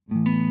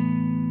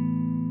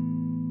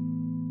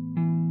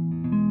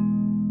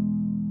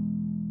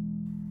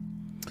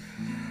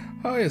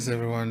How is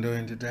everyone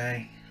doing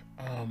today?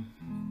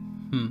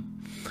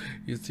 Um,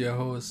 it's your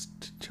host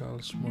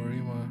Charles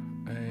Morima,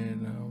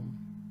 and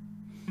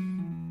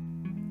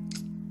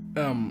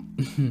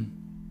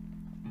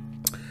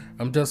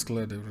I'm just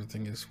glad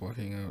everything is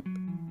working out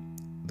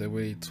the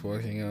way it's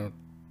working out.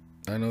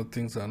 I know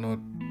things are not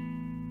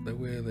the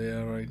way they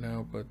are right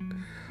now, but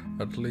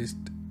at least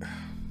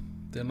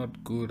they're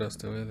not good as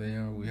the way they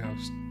are. We have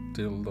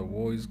still the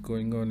war is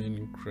going on in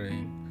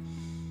Ukraine.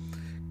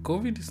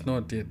 COVID is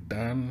not yet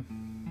done.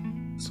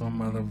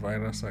 Some other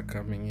virus are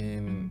coming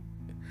in.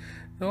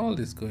 All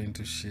is going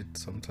to shit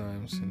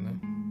sometimes,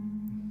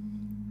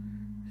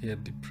 Here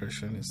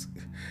depression is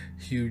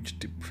huge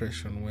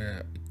depression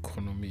where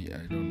economy,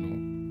 I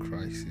don't know,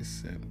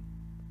 crisis and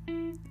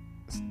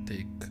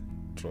stake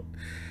drop.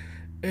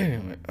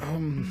 Anyway,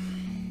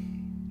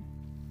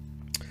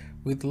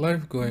 with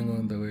life going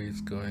on the way it's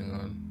going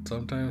on,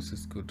 sometimes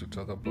it's good to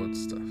talk about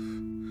stuff.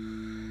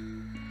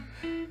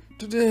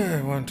 Today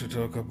I want to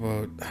talk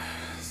about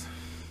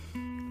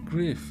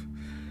grief,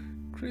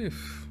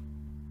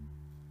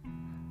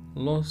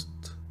 lost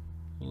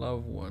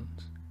loved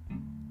ones.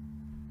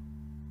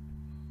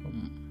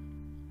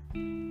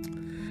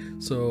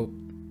 So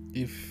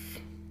if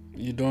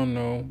you don't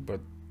know,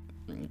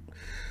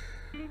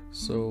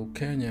 so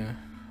Kenya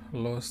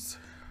lost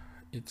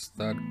its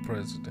third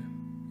president.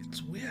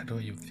 It's weird how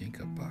you think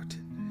about it.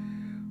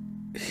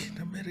 In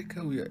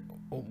America we are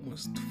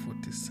almost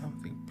 40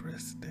 something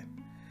president.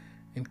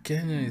 In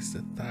Kenya is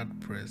the third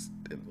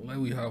president. Like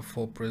we have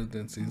 4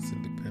 presidents since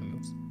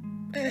independence.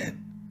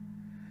 Man.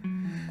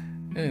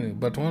 Anyway,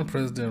 but one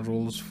president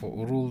ruled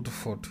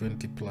for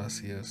 20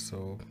 plus years,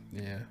 so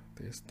yeah,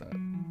 there's that.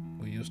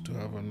 We used to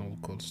have an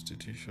old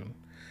constitution.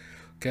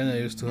 Kenya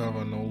used to have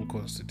an old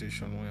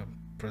constitution where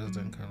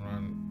president can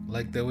run,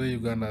 like the way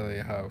Uganda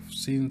they have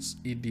since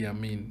Idi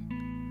Amin.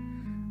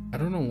 I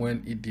don't know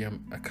when Idi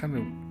Amin, I can't,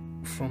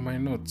 from my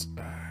notes,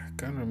 I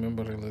can't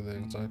remember really the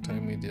exact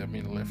time Idi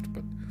Amin left,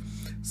 but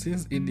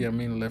since Idi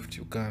Amin left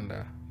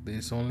Uganda,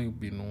 there's only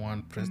been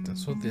one president,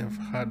 so they have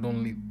had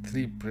only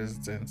 3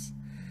 presidents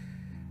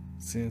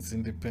since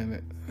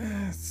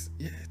independence.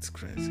 It's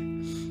crazy.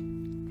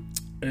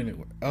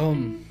 Anyway,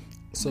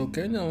 so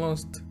Kenya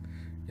lost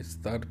its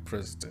third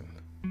president,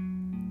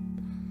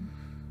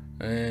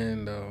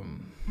 and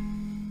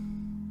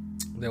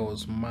there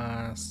was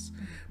mass.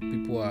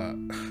 People are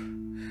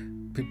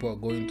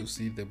going to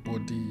see the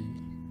body,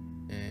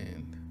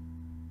 and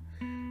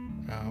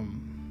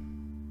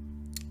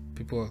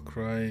people are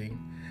crying.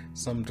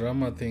 Some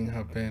drama thing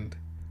happened.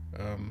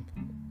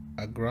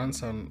 A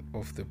grandson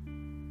of the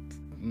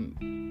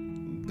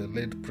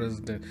late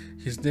president,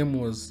 his name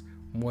was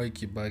Mwai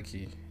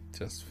Kibaki,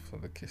 just for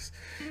the case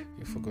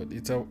you forgot.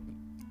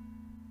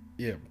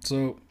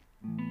 So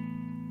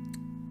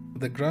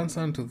the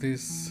grandson to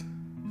this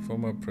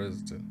former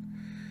president,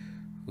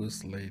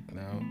 who's late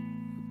now,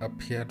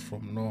 appeared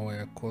from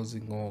nowhere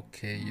causing all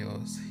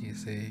chaos. He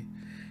say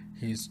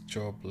he's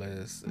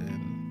jobless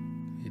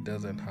and he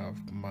doesn't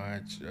have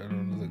much. I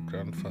don't know, the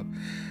grandfather,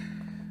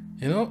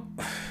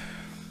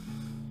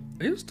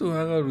 I used to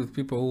hang out with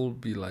people who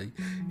would be like,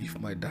 if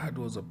my dad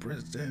was a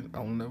president,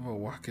 I'll never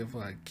work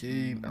ever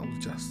again. I'll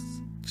just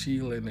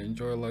chill and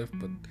enjoy life.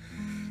 But,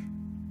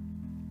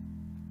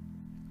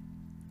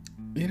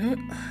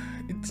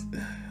 it's,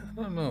 I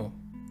don't know.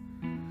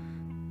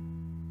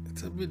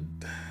 It's a bit,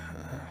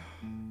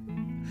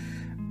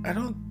 I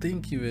don't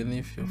think even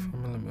if your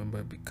family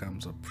member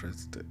becomes a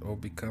president or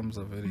becomes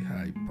a very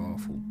high,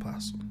 powerful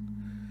person,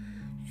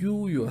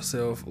 you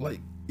yourself,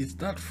 like, it's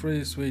that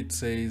phrase where it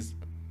says,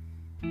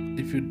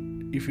 if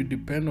you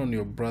depend on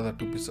your brother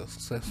to be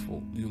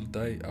successful, you'll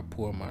die a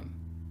poor man.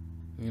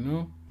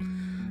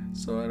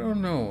 So I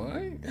don't know.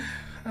 I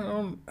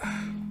don't.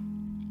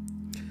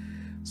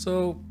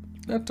 So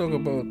let's talk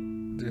about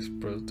this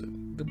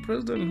president. The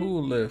president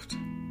who left,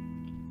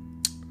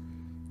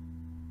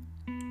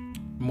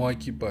 Mwai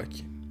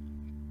Kibaki.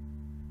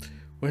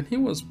 When he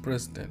was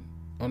president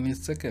on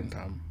his second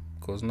term,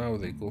 because now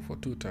they go for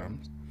 2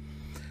 terms,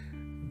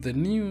 the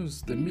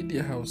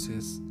media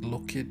houses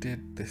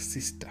located the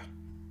sister.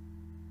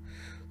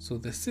 So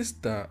the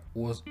sister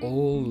was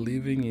all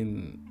living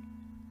in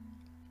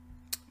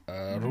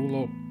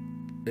rural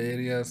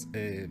areas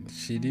and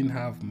she didn't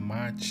have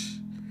much.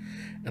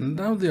 And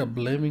now they are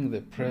blaming the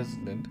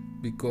president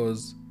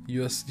because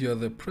you're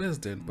the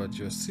president, but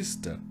your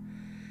sister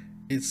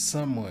is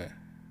somewhere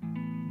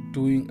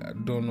doing I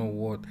don't know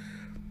what.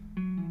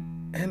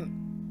 And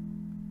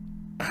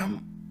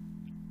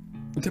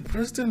the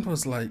president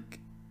was like,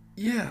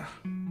 yeah,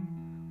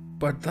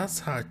 but that's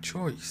her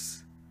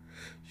choice.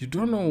 You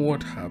don't know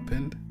what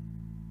happened.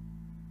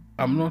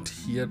 I'm not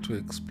here to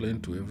explain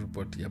to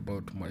everybody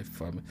about my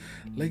family.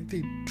 Like,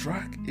 they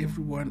drag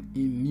everyone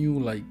in you,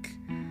 like,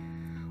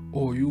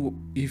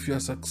 if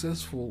you're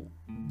successful,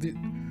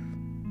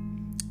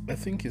 I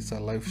think it's a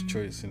life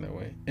choice in a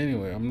way.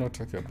 Anyway, I'm not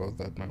talking about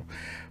that now.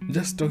 I'm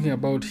just talking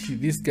about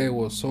this guy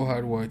was so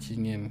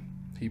hardworking and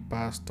he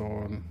passed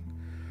on.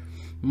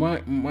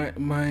 My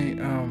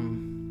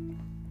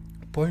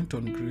point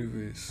on grief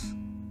is,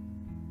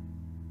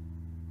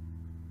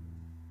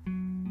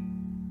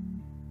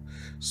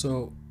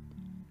 so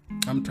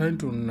I'm trying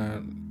to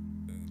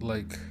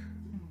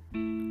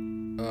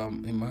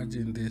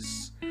imagine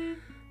this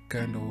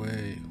kind of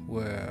way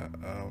where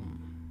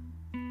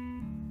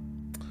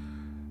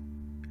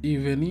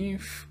even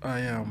if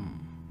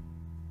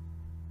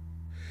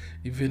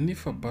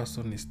a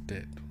person is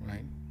dead,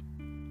 right?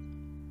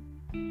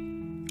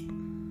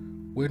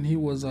 When he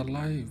was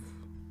alive,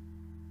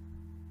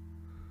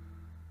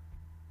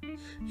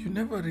 you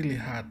never really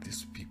had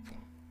these people.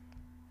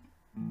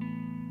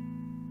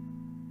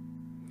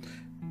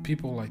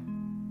 People like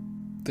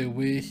the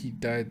way he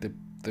died,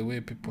 the way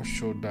people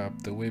showed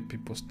up, the way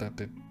people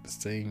started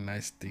saying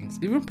nice things,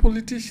 even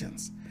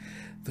politicians.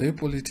 The way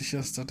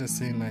politicians started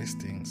saying nice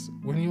things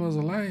when he was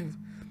alive.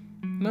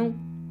 Now,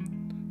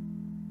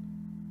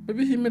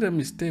 maybe he made a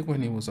mistake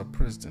when he was a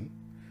president,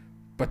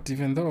 but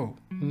even though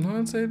no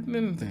one said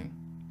anything.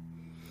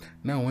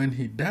 Now, when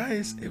he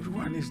dies,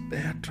 everyone is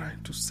there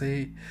trying to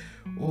say,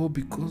 oh,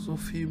 because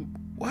of him.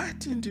 Why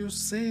didn't you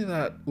say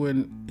that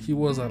when he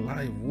was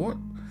alive? What?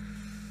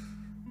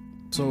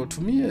 So,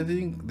 to me, I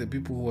think the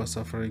people who are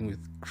suffering with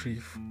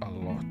grief a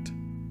lot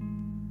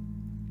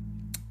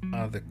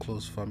are the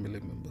close family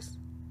members.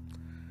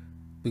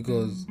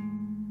 Because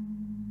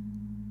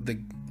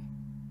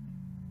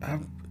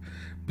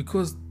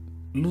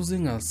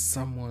losing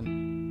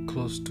someone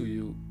close to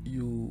you,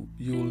 you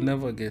will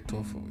never get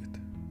off of it.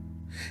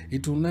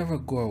 It will never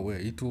go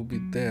away. It will be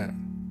there.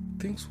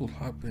 Things will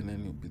happen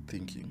and you'll be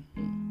thinking,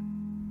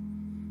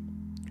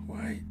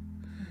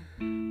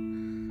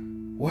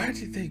 why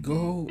did they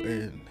go?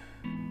 And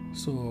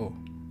so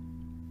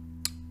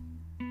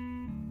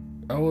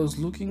I was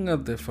looking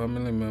at the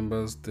family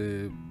members,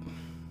 the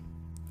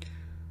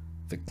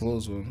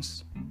close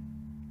ones.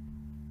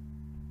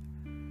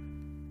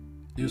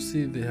 You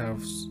see, they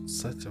have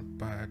such a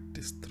bad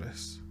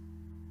distress,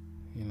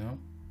 you know.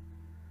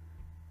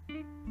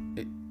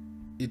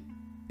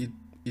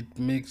 It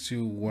makes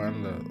you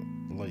wonder,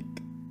 like,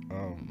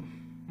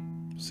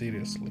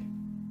 seriously,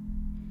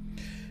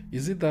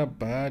 is it that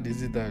bad?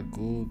 Is it that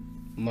good?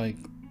 Like,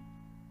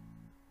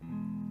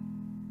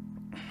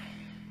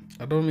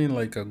 I don't mean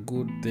like a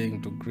good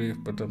thing to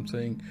grieve, but I'm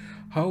saying,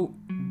 how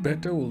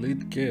better will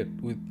it get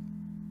with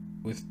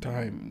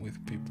time,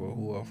 with people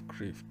who have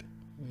grieved,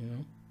 you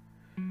know?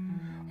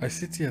 I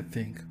sit here and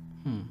think,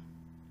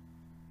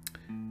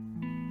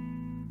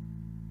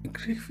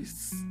 grief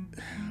is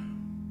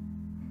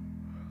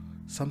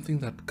something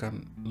that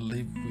can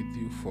live with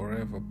you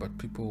forever, but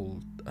people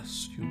will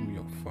assume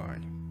you're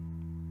fine.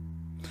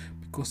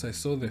 Because I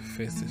saw the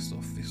faces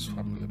of these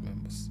family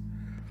members,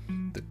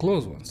 the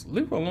close ones,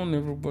 leave alone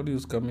everybody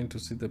who's coming to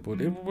see the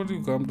body, everybody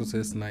who comes to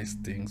say nice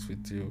things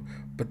with you,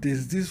 but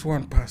there's this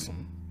one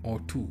person or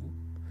two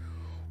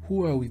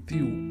who are with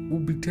you, will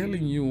be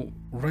telling you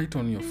right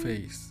on your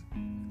face,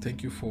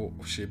 thank you for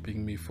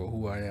shaping me for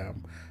who I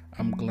am.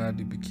 I'm glad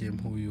you became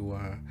who you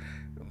are.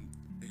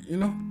 You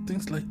know,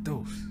 things like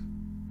those.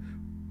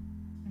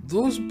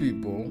 Those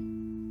people,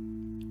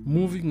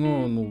 moving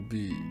on will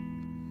be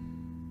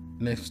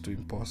next to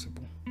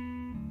impossible.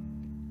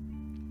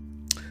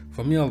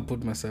 For me, I'll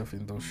put myself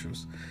in those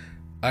shoes.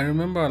 I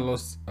remember I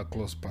lost a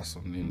close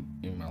person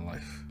in my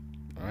life,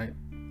 right?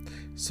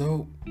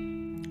 So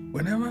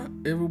whenever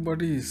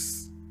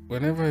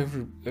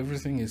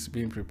everything is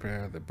being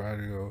prepared at the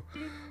burial,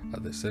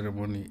 at the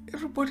ceremony,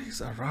 everybody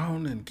is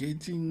around,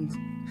 engaging,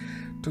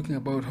 talking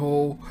about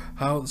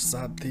how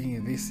sad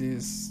thing this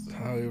is,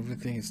 how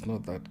everything is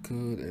not that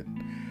good,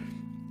 and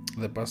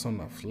the person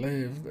have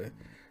left.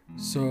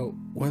 So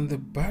when the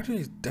burial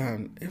is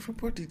done,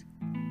 everybody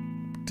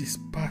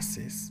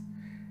disperses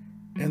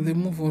and they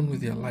move on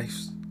with their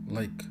lives.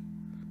 Like,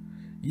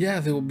 yeah,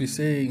 they will be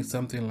saying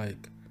something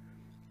like,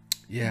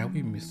 yeah,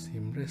 we miss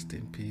him, rest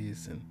in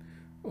peace, and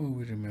oh,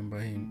 we remember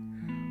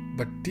him.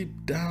 But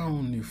deep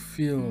down, you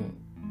feel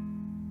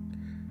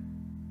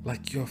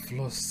like you have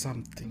lost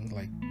something,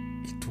 like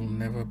it will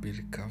never be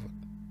recovered.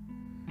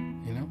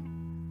 You know?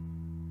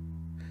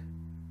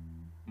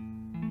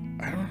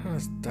 I don't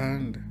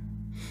understand.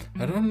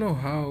 I don't know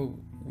how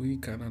we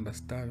can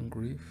understand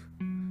grief.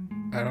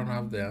 I don't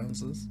have the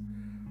answers.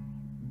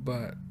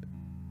 But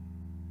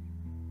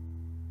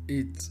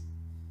it's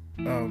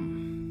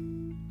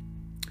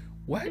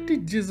why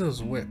did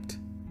Jesus wept?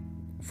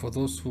 For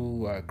those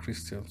who are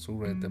Christians who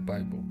read the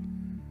Bible,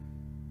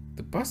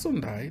 the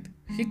person died.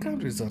 He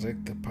can't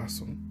resurrect the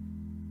person,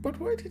 but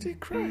why did he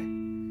cry?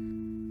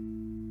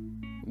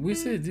 We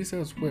say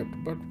Jesus wept,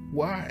 but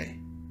why?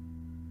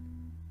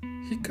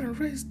 He can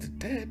raise the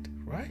dead,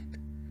 right?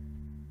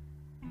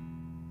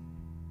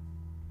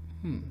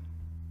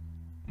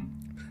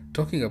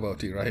 Talking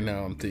about it right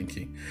now, I'm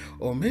thinking,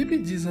 or maybe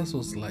Jesus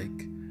was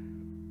like,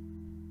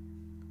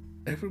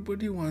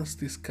 everybody wants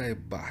this guy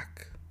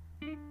back,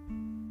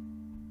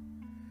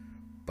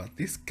 but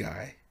this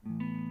guy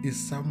is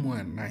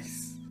somewhere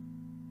nice.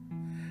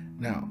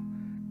 Now,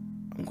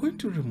 I'm going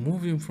to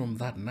remove him from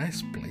that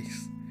nice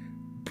place,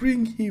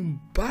 bring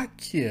him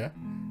back here,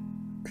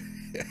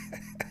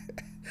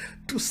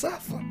 to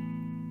suffer.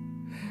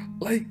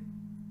 Like,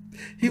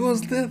 he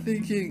was there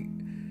thinking,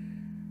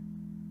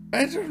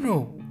 I don't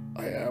know.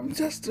 I'm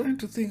just trying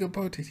to think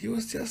about it. He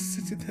was just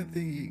sitting there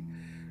thinking,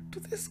 do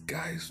these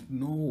guys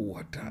know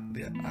what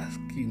they're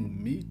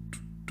asking me to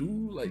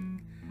do?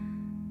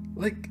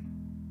 Like,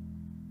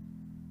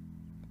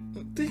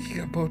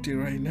 thinking about it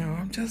right now,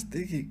 I'm just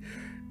thinking,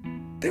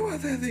 they were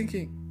there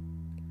thinking,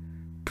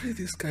 bring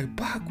this guy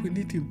back. We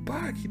need him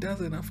back. He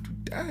doesn't have to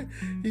die.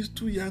 He's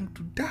too young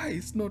to die.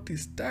 It's not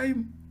his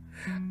time.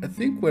 I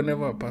think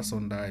whenever a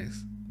person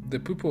dies, the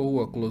people who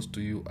are close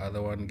to you are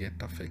the one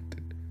get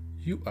affected.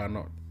 You are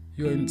not.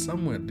 You're in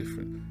somewhere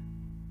different.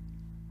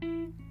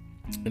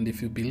 And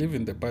if you believe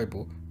in the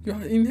Bible, you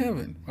are in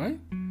heaven, right?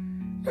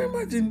 Now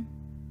imagine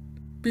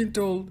being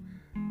told,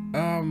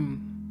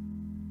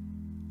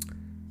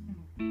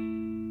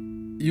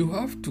 you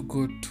have to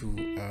go to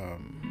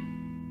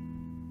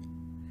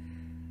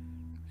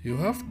you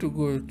have to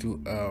go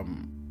to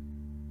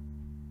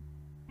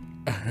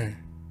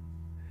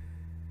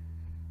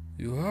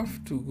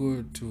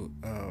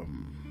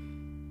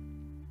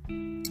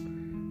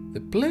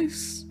the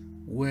place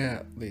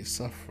where they're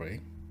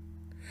suffering,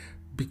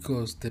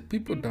 because the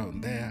people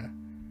down there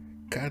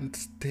can't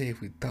stay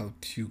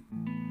without you.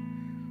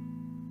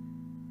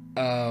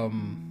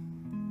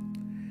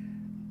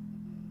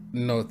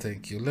 No,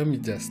 thank you. Let me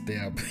just stay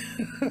up.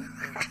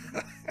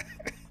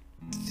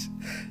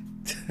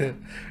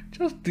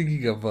 Just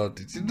thinking about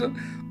it,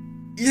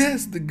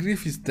 yes, the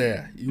grief is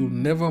there. You'll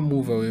never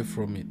move away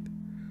from it.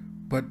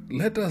 But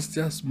let us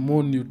just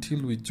mourn you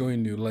till we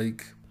join you.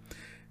 Like,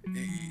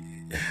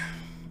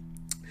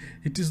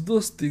 it is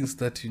those things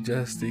that you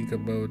just think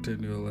about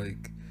and you're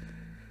like,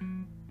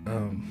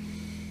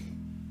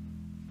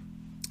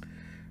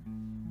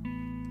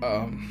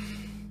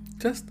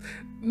 just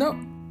now.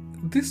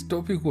 This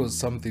topic was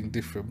something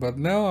different, but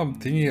now I'm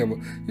thinking about,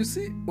 you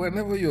see,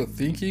 whenever you're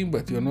thinking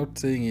but you're not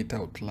saying it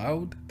out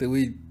loud, the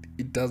way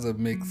it doesn't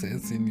make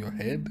sense in your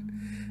head,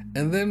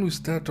 and then we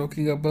start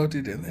talking about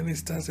it, and then it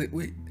starts like,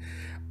 wait,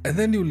 and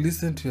then you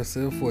listen to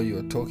yourself while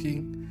you're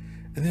talking,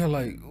 and you're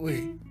like,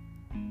 wait,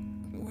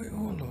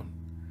 hold on,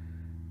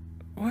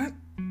 what?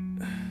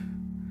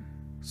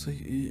 So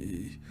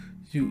you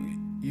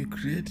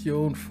create your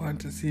own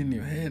fantasy in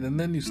your head, and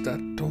then you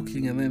start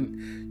talking, and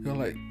then you're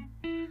like,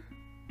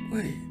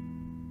 wait,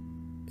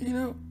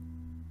 yeah.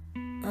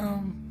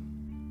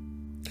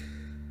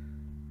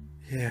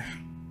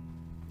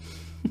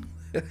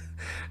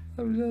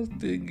 I'm just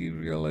thinking,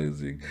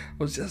 realizing, I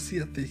was just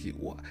here thinking,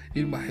 what?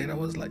 In my head, I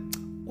was like,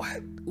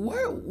 what?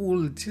 Why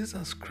will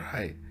Jesus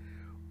cry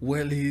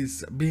while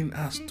he's being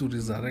asked to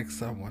resurrect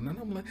someone? And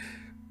I'm like,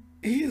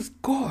 he is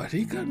God,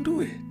 he can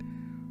do it.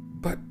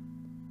 But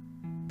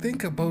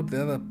think about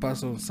the other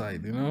person's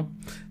side,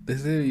 They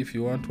say if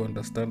you want to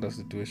understand a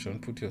situation,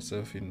 put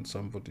yourself in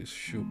somebody's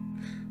shoe.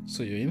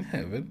 So you're in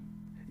heaven.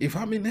 If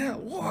I'm in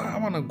hell, I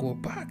want to go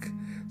back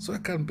so I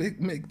can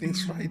make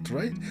things right?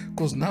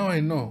 Because now I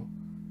know.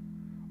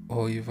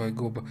 Or if I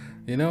go back,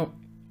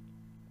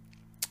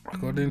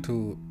 according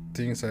to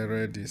things I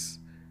read, is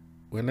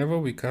whenever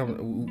we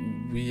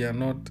come, we are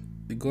not,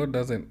 God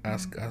doesn't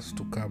ask us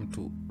to come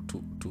to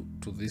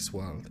this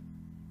world.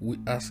 We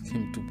ask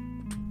him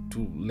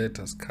to let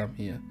us come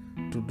here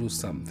to do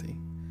something.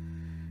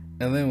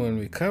 And then when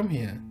we come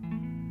here,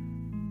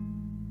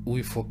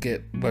 we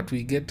forget, but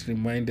we get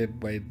reminded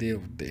by day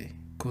of day.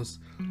 Because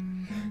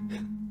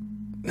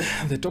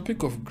the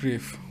topic of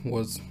grief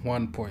was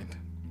one point.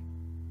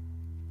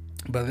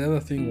 But the other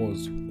thing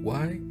was,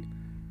 why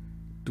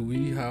do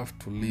we have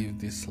to live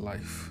this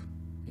life?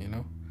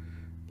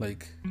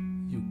 Like,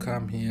 you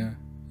come here,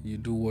 you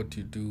do what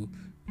you do,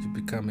 you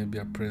become maybe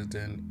a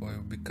president, or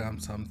you become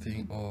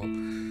something, or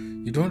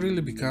you don't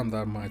really become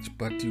that much,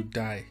 but you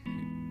die.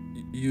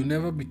 You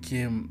never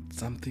became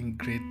something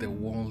great the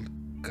world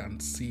can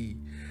see,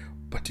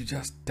 but you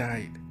just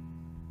died.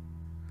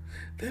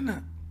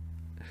 Then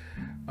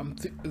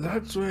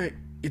that's why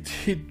it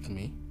hit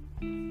me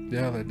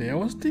the other day. I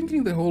was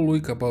thinking the whole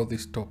week about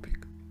this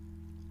topic: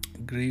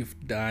 grief,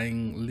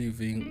 dying,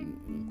 living,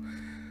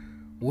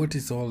 what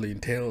it all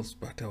entails.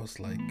 But I was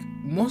like,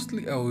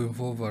 mostly I will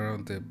involve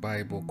around the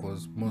Bible,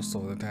 because most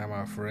of the time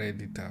I've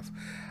read it.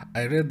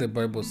 I read the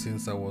Bible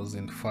since I was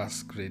in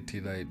first grade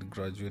till I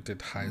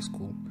graduated high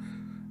school.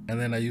 And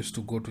then I used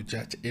to go to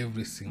church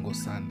every single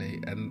Sunday,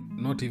 and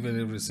not even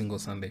every single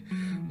Sunday,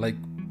 like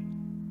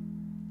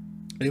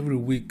every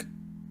week.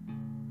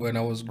 When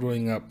I was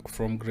growing up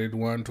from grade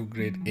 1 to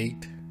grade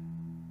 8,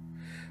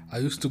 I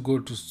used to go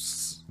to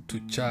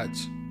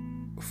church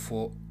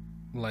for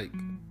like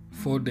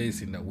 4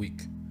 days in a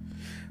week.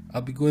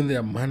 I'll be going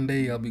there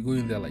Monday, I'll be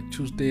going there like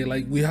Tuesday.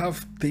 Like, we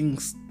have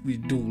things we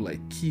do,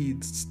 like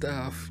kids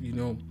stuff,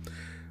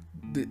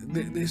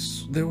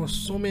 there were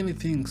so many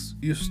things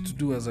used to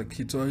do as a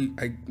kid. So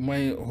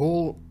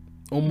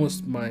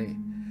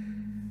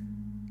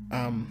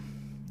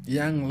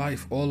young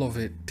life, all of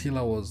it, till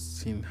I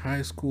was in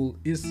high school.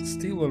 It's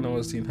still when I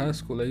was in high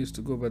school I used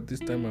to go, but this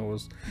time I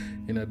was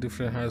in a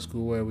different high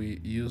school where we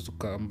used to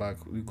come back.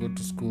 We go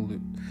to school,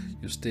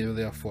 you stay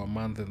there for a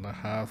month and a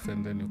half,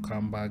 and then you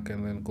come back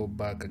and then go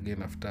back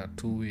again after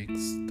 2 weeks,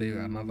 stay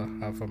another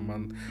half a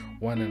month,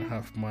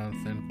 1.5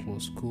 months, then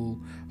close school.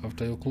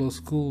 After you close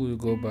school, you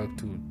go back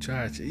to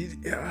church.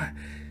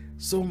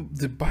 So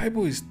the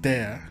Bible is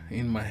there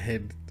in my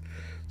head.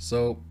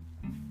 So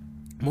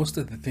most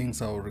of the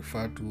things I'll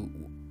refer to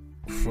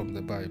from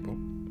the Bible.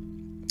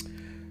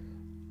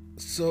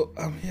 So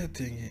I'm here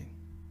thinking,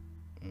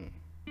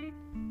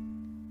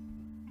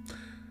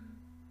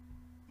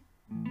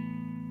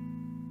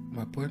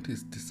 my point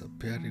is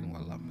disappearing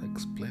while I'm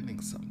explaining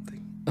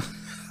something.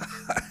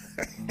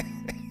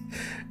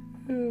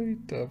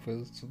 It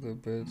happens to the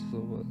best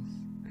of us.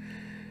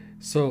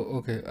 So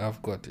okay,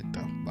 I've got it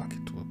down. Back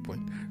to a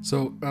point.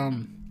 So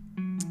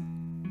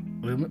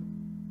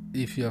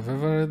if you have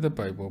ever read the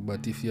Bible,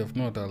 but if you have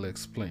not, I'll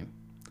explain.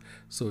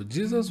 So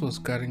Jesus was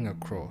carrying a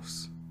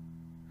cross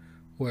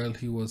while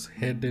he was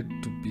headed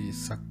to be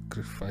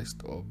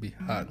sacrificed or be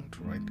hanged,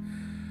 right?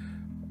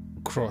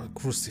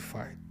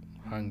 Crucified.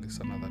 Hanged is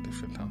another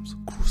different term. So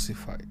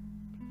crucified.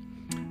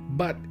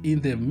 But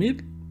in the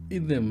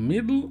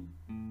middle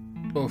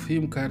of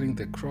him carrying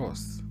the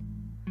cross,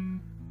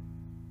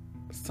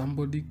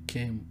 somebody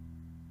came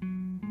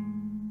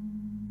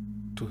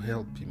to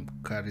help him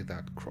carry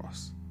that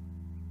cross.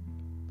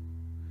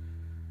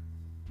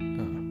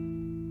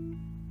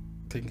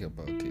 Think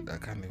about it. I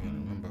can't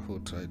even remember who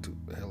tried to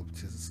help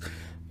Jesus.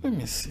 Let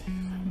me see.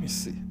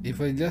 If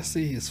I just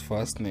say his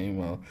first name,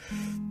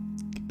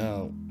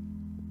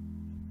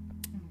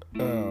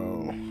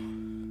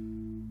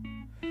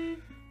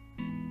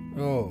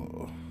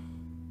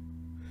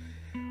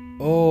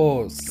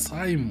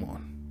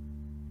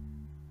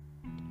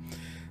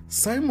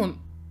 Simon.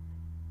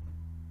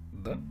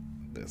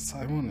 The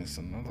Simon is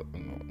another.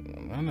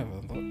 No, I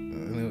never thought.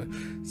 Anyway,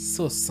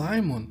 so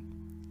Simon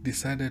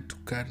decided to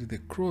carry the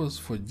cross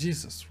for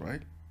Jesus,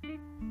 right?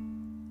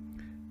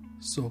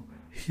 So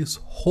his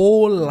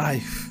whole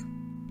life,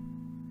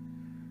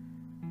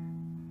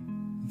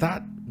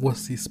 that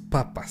was his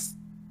purpose.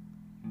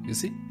 You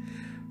see?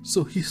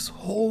 So his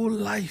whole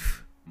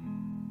life.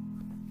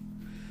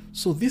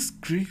 So this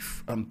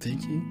grief, I'm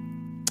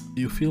thinking,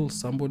 you feel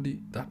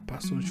somebody, that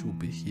person should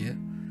be here.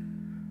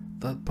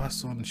 That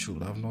person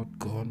should have not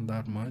gone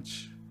that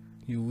much.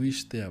 You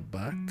wish they are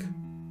back.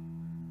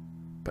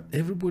 But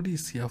everybody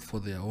is here for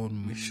their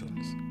own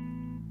missions.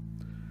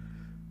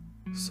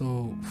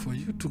 So for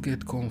you to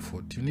get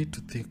comfort, you need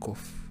to think of,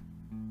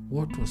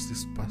 what was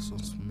this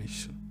person's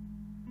mission?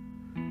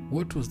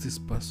 What was this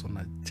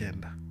person's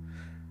agenda?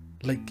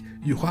 Like,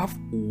 you have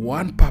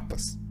one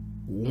purpose.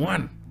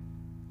 One.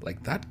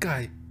 Like that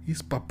guy,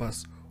 his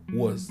purpose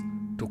was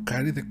to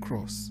carry the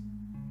cross.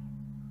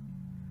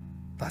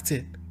 That's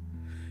it.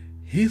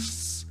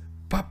 His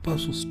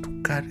purpose was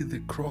to carry the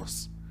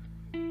cross.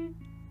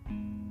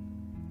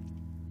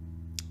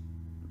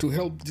 To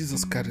help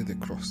Jesus carry the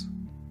cross.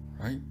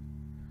 Right?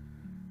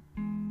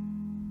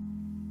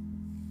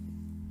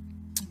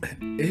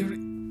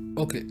 And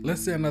okay,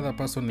 let's say another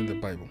person in the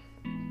Bible.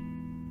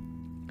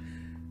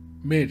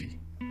 Mary.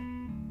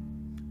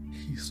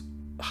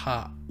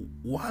 Her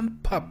one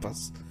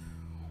purpose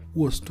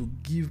was to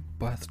give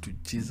birth to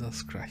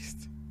Jesus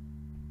Christ.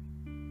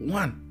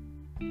 One.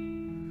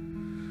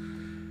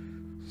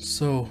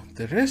 So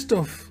the rest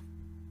of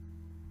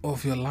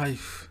your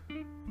life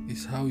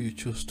is how you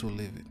choose to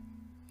live it.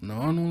 No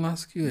one will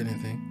ask you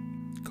anything.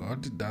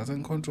 God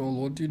doesn't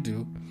control what you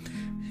do.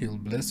 He'll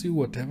bless you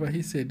whatever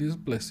he said he'll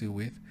bless you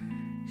with.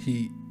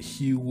 He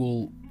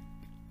will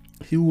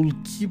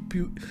keep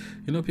you.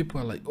 You know, people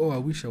are like, oh, I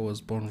wish I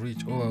was born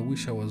rich. Oh, I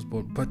wish I was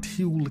born. But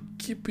he will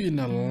keep you in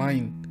a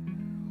line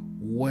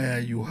where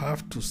you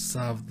have to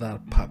serve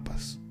that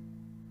purpose.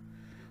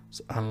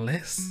 So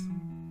unless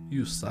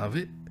you serve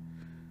it.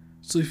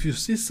 So if you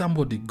see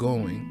somebody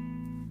going,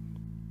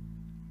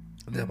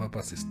 their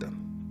purpose is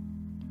done.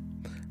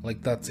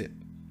 Like, that's it.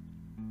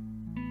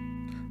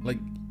 Like,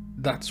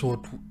 that's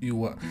what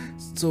you are.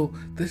 So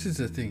this is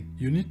the thing.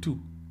 You need to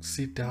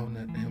sit down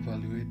and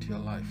evaluate your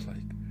life.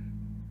 Like,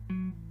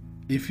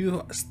 if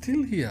you're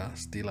still here,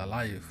 still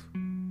alive,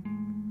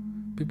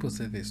 people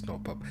say there's no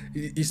purpose.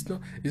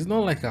 It's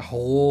not like a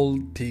whole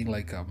thing,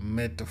 like a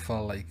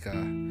metaphor, like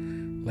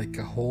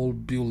a whole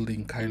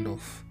building kind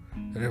of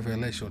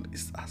revelation.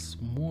 It's a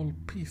small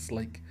piece.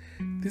 Like,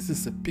 this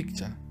is a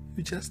picture.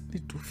 You just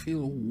need to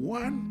feel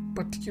one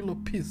particular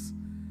piece.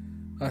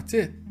 That's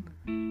it.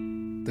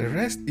 The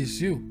rest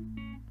is you.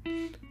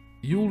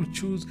 You'll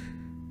choose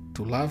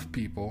to love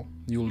people.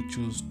 You'll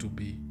choose to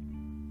be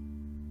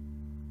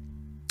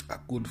a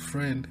good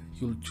friend.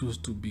 You'll choose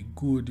to be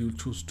good. You'll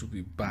choose to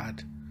be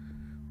bad.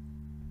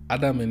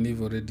 Adam and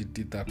Eve already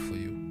did that for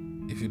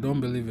you. If you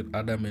don't believe in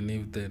Adam and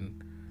Eve,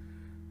 then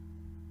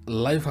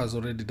life has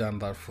already done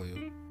that for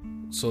you.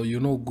 So you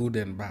know good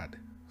and bad.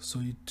 So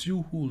it's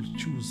you who will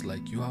choose.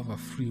 Like, you have a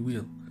free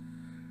will,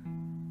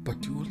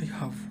 but you only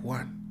have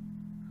one.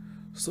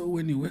 So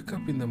when you wake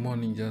up in the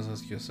morning, just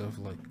ask yourself,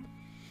 like,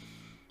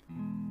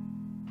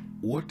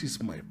 what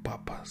is my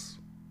purpose?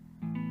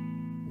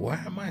 Why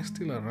am I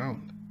still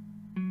around?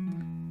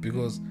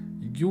 Because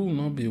you will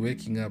not be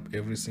waking up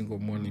every single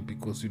morning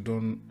because you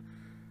don't.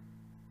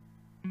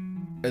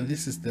 And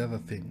this is the other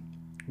thing.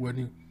 When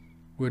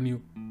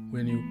you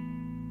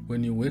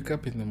wake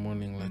up in the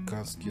morning, like,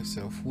 ask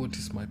yourself, what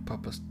is my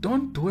purpose?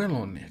 Don't dwell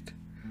on it.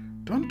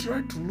 Don't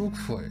try to look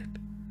for it.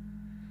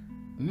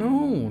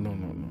 No.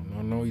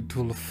 It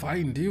will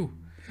find you.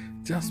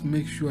 Just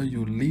make sure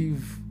you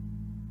live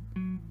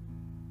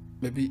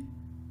maybe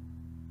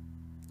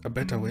a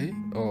better way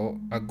or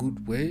a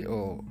good way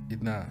or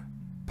in a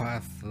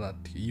path that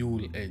you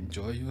will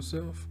enjoy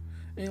yourself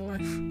in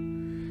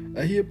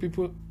life. I hear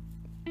people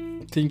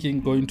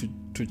thinking going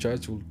to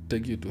church will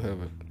take you to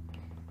heaven.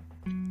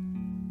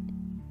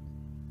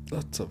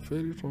 That's a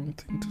very wrong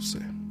thing to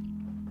say.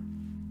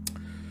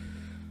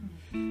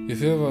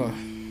 If you ever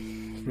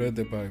read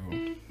the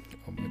Bible,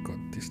 oh my God,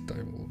 this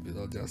time will be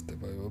not just the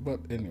Bible, but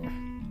anyway,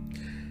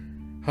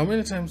 how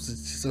many times did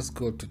Jesus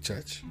go to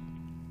church?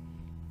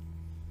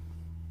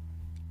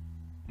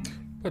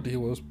 But he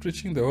was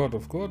preaching the word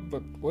of God,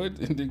 but why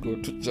didn't he go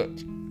to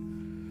church?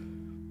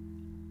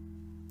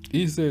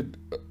 He said,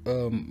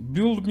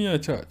 build me a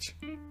church.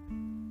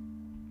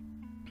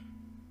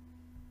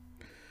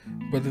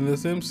 But in the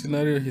same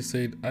scenario, he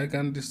said, I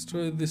can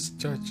destroy this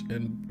church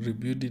and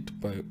rebuild it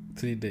by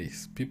 3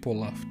 days. People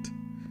laughed.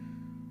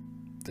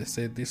 They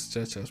said, this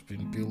church has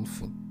been built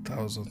for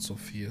thousands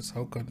of years.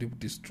 How can you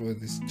destroy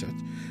this church?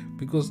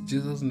 Because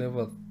Jesus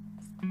never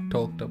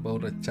talked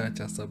about a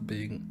church as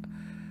being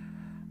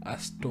a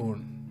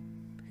stone.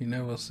 He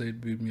never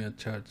said, build me a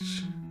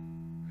church.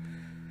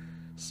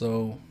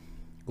 So,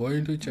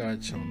 going to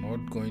church or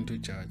not going to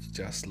church,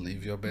 just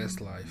live your best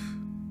life.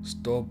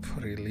 Stop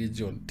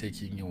religion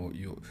taking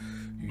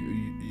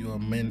your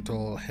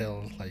mental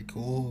health, like,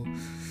 oh,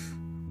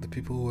 the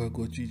people who are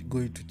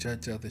going to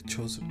church are the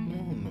chosen.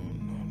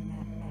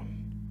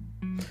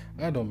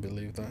 No. I don't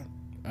believe that.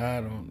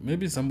 I don't.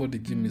 Maybe somebody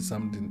give me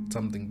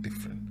something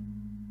different.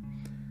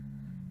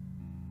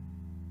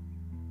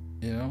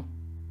 You know,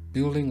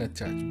 building a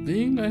church,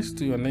 being nice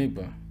to your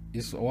neighbor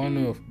is one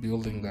way of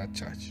building that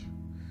church.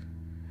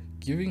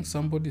 Giving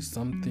somebody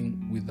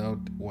something without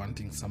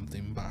wanting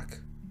something back.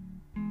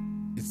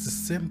 It's the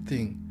same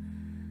thing.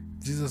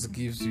 Jesus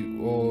gives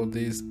you, oh,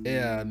 there's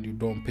air and you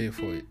don't pay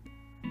for it.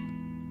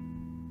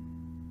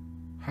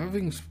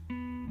 Having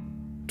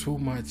too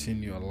much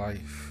in your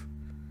life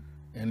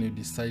and you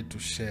decide to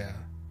share,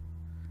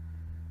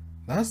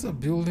 that's the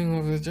building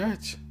of the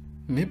church.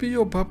 Maybe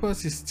your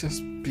purpose is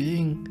just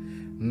being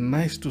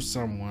nice to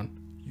someone,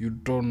 you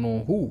don't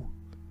know who.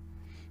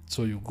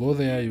 So you go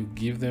there, you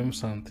give them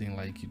something,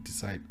 like you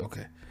decide,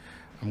 okay,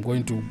 I'm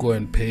going to go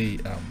and pay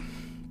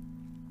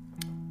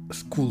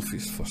school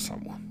fees for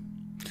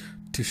someone,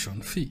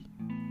 tuition fee.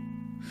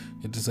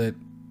 You decide,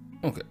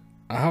 okay,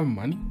 I have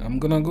money, I'm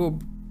gonna go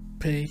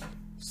pay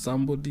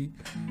somebody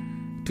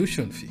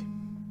tuition fee.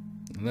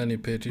 And then you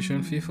pay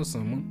tuition fee for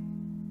someone,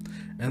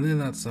 and then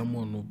that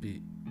someone will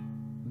be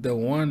the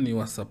one you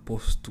are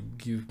supposed to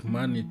give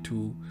money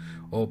to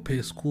or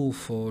pay school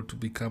for to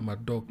become a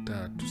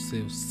doctor, to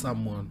save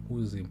someone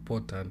who is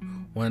important.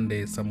 One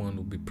day someone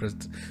will be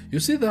president. You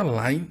see that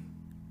line?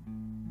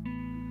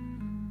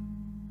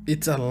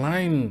 It's a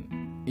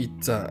line.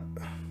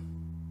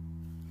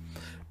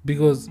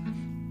 Because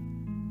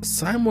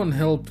Simon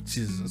helped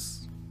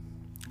Jesus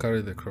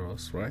carry the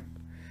cross, right?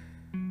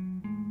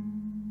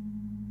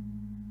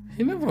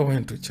 He never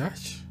went to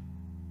church,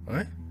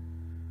 right?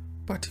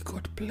 But he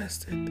got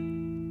blessed.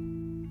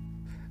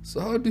 So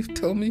how do you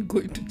tell me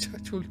going to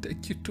church will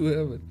take you to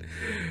heaven?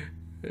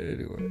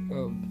 Anyway,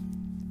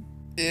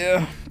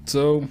 yeah.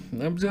 So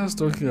I'm just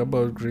talking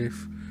about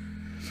grief.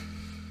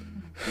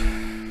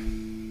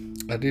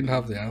 I didn't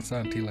have the answer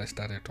until I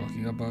started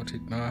talking about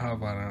it. Now I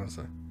have an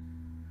answer.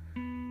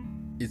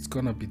 It's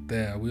gonna be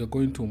there. We are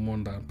going to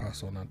mourn that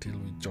person until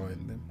we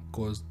join them,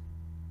 because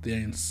they're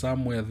in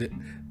somewhere.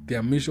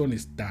 Their mission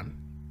is done.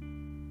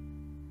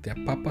 Their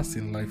purpose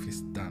in life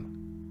is done.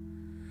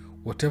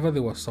 Whatever they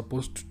were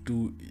supposed to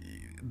do,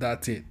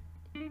 that's it.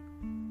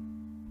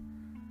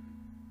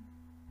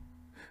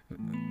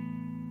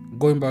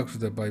 Going back to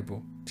the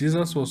Bible,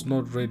 Jesus was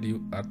not ready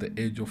at the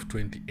age of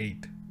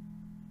 28,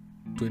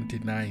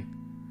 29,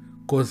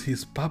 because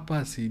his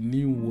purpose, he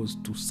knew, was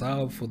to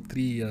serve for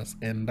 3 years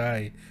and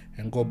die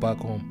and go back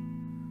home.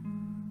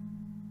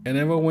 And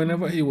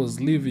whenever he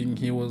was leaving,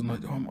 he was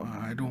not,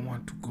 I don't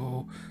want to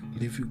go,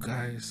 leave you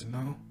guys,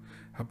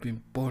 I've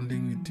been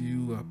bonding with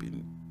you, I've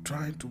been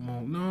trying to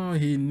move. No,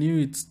 he knew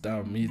it's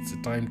time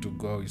to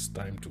go, it's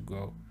time to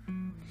go.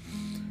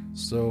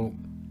 So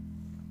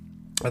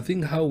I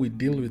think how we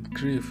deal with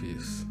grief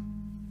is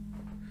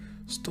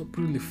stop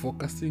really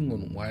focusing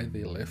on why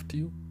they left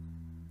you.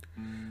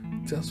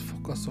 Just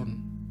focus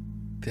on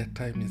their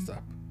time is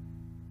up.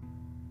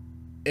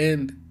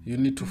 And you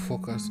need to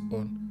focus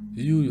on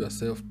you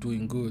yourself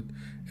doing good,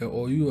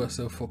 or you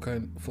yourself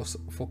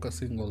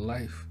focusing on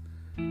life.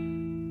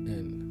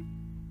 And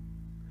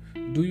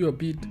do your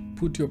bit,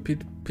 put your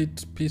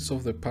piece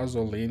of the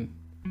puzzle in.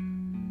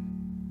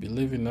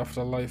 Believe in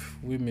afterlife,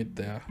 we meet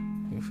there.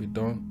 If we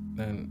don't,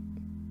 then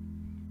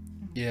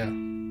yeah,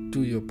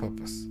 do your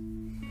purpose.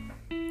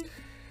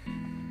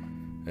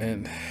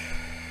 And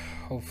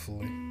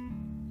hopefully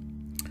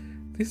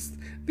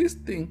this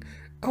thing,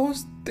 I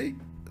was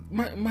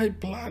my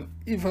plan,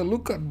 if I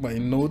look at my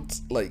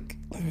notes, like,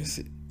 let me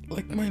see,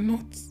 like my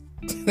notes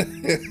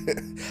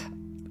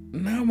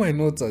now my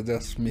notes are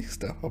just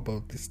mixed up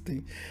about this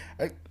thing.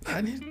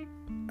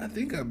 I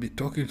think I'll be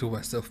talking to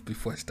myself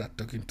before I start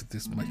talking to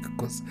this mic,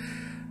 because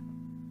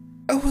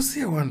I was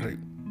here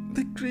wondering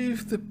the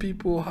grief, the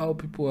people, how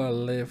people are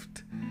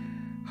left,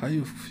 how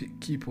you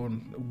keep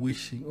on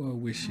wishing, oh, I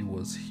wish he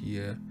was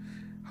here,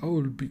 how it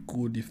would be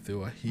good if they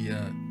were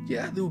here.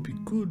 Yeah, they would be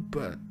good,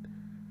 but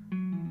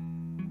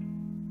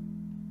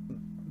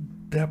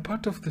their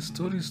part of the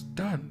story is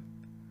done.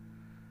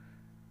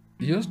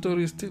 Your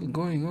story is still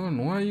going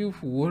on. Why are you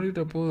worried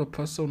about a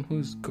person who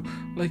is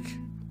like,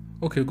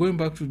 okay, going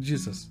back to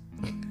Jesus,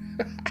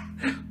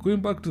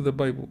 going back to the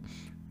Bible.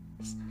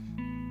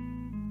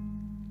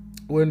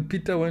 When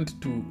Peter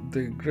went to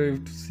the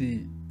grave to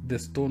see the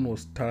stone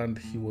was turned,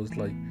 he was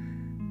like,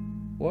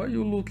 why are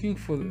you looking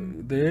for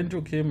the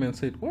angel came and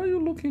said, why are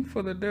you looking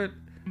for the dead?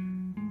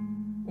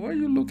 Why are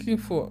you looking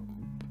for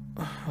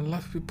a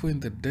lot of people in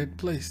the dead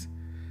place?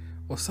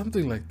 Or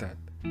something like that.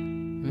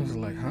 And I was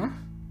like, huh?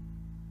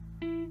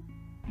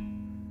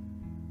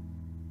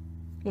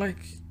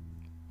 Like,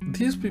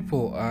 these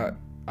people are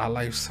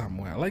alive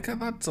somewhere. Like,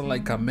 that's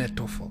like a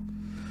metaphor.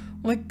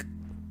 Like,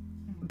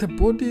 the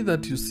body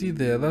that you see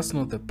there, that's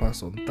not the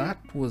person. That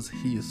was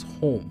his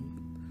home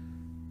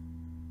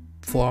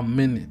for a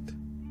minute.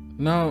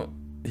 Now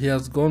he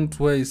has gone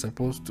to where he's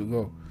supposed to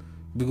go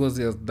because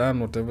he has done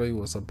whatever he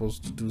was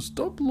supposed to do.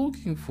 Stop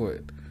looking for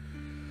it.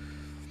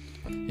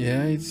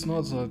 Yeah, it's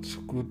not such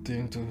a good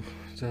thing to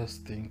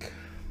just think.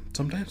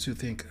 Sometimes you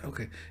think,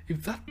 okay,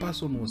 if that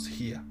person was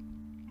here,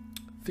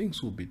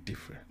 things will be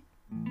different.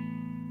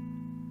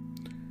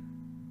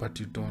 But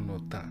you don't know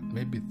that.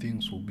 Maybe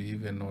things will be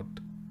even not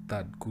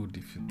that good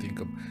if you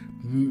think of.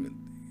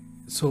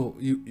 So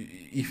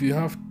if you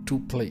have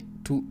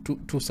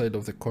two sides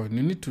of the coin,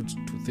 you need to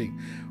think,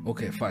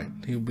 okay,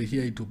 fine, he'll be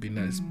here, it will be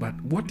nice. But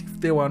what if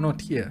they were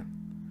not here?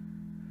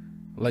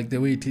 Like the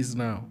way it is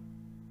now.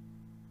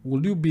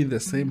 Will you be in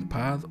the same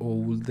path,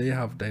 or will they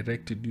have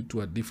directed you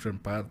to a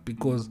different path?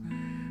 Because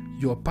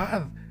your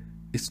path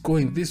is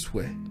going this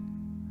way.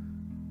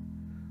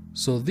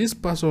 So this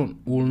person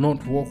will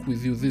not walk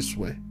with you this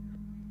way.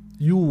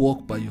 You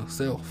walk by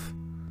yourself.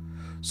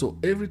 So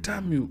every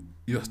time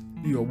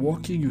you're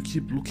walking, you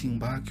keep looking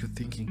back, you're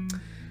thinking,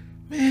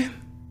 man,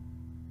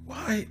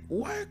 why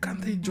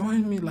can't they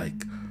join me?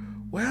 Like,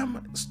 where am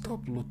I?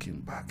 Stop looking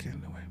back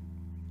anyway.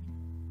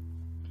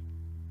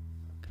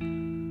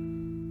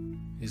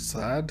 It's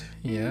sad,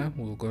 yeah,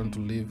 we're going to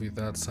live with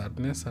that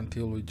sadness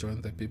until we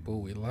join the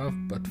people we love,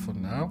 but for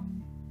now,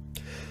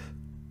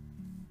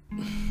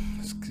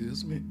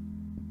 excuse me,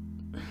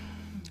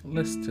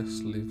 let's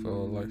just live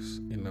our lives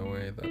in a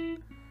way that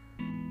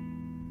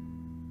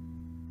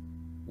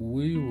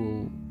we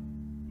will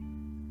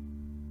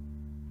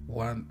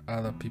want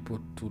other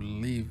people to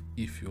live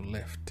if you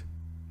left.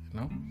 You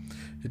know,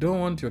 you don't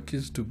want your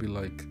kids to be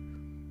like,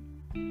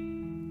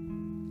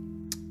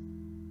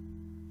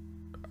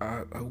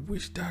 I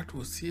wish dad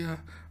was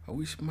here, I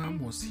wish mom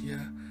was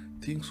here,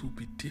 things will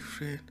be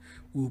different,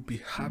 we'll be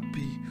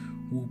happy,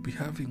 we'll be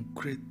having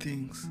great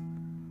things.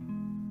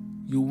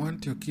 You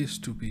want your kids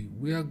to be,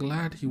 we are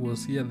glad he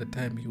was here the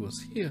time he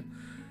was here.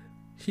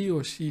 He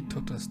or she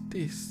taught us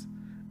this,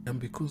 and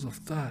because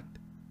of that,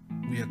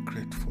 we are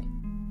grateful.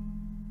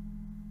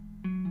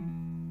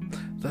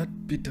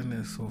 That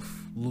bitterness of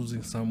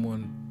losing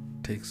someone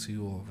takes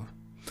you over.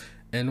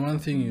 And one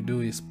thing you do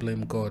is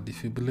blame God.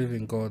 If you believe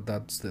in God,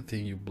 that's the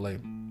thing you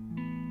blame.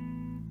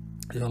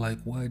 You're like,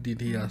 why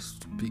did he have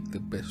to pick the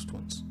best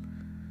ones?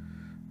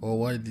 Or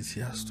why did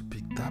he have to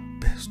pick that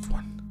best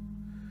one?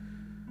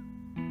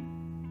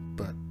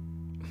 But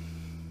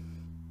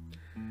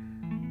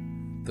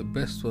the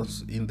best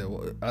ones in the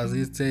world, as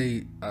it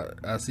say,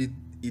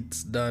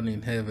 it's done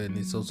in heaven,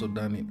 it's also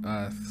done in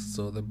earth.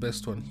 So the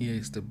best one here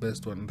is the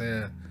best one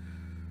there.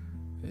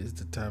 It's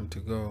the time to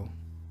go.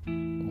 Or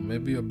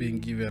maybe you're being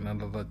given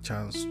another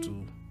chance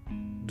to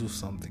do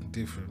something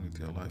different with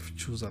your life.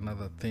 Choose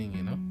another thing,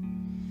 you know.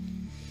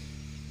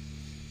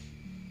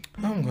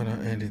 I'm gonna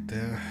end it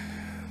there.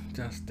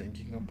 Just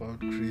thinking about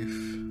grief.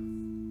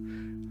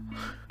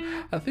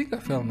 I think I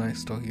felt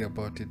nice talking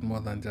about it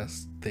more than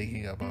just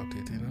thinking about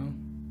it, you know.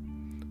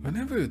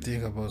 Whenever you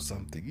think about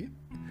something,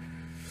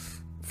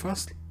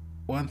 first,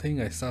 one thing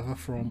I suffer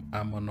from,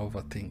 I'm an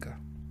overthinker.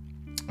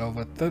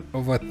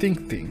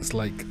 Overthink things.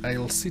 Like,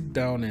 I'll sit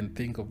down and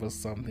think about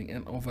something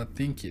and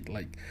overthink it.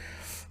 Like,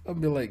 I'll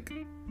be like,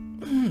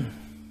 you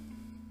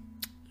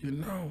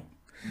know,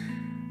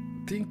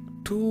 think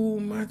too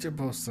much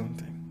about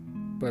something.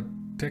 But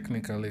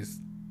technically,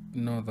 it's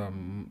not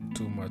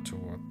too much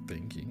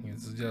overthinking.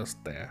 It's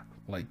just there.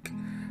 Like,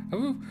 have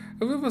you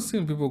ever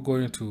seen people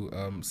going to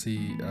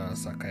see a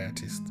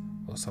psychiatrist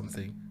or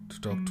something to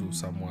talk to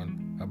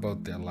someone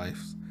about their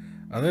lives,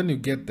 and then you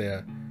get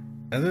there,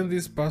 and then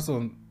this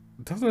person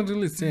doesn't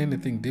really say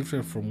anything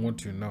different from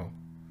what you know.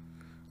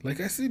 Like,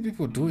 I see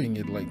people doing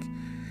it. Like,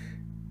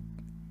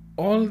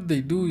 all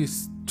they do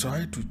is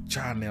try to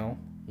channel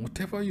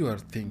whatever you are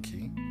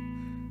thinking.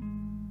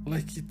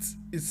 Like, it's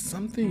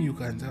something you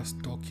can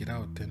just talk it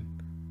out and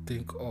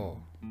think,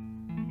 oh,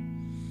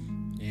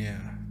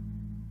 yeah,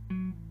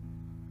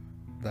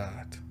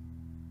 that,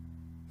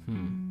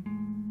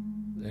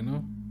 you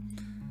know.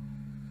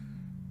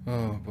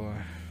 Oh boy,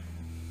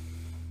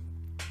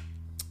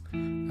 I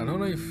don't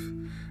know if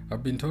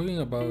I've been talking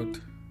about.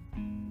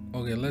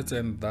 Okay, let's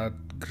end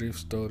that grief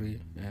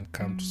story and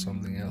come to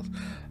something else.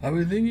 I've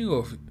been thinking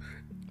of.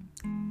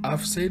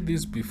 I've said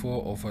this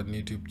before of a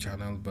YouTube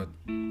channel, but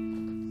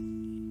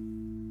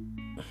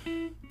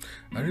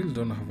I really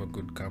don't have a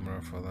good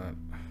camera for that.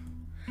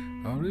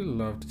 I really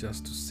love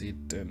just to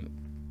sit and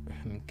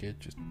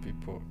engage with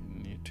people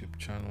in YouTube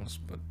channels,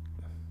 but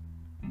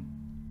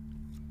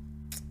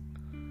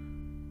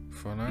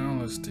for now,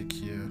 let's stick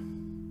here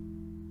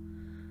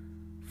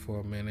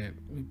for a minute.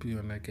 Maybe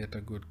when I get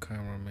a good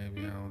camera,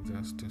 maybe I'll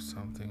just do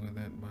something with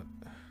it, but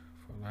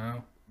for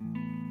now,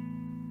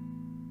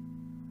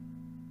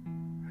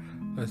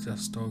 let's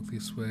just talk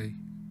this way.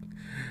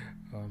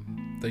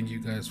 Thank you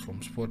guys from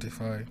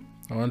Spotify.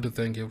 I want to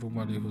thank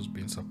everybody who's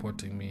been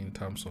supporting me in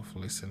terms of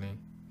listening.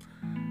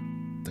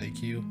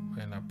 Thank you,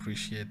 and I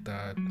appreciate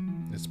that.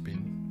 It's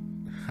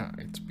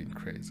been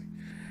crazy.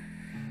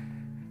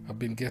 I've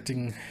been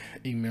getting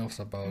emails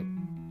about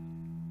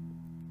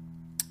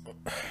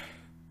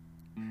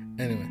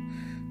anyway,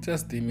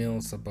 just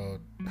emails about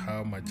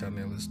how my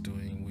channel is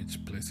doing,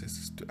 which places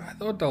is doing. I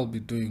thought I'll be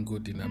doing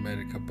good in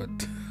America, but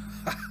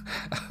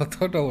I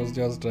thought I was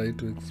just trying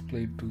to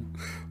explain to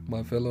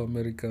my fellow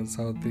Americans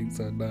how things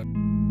are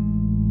done.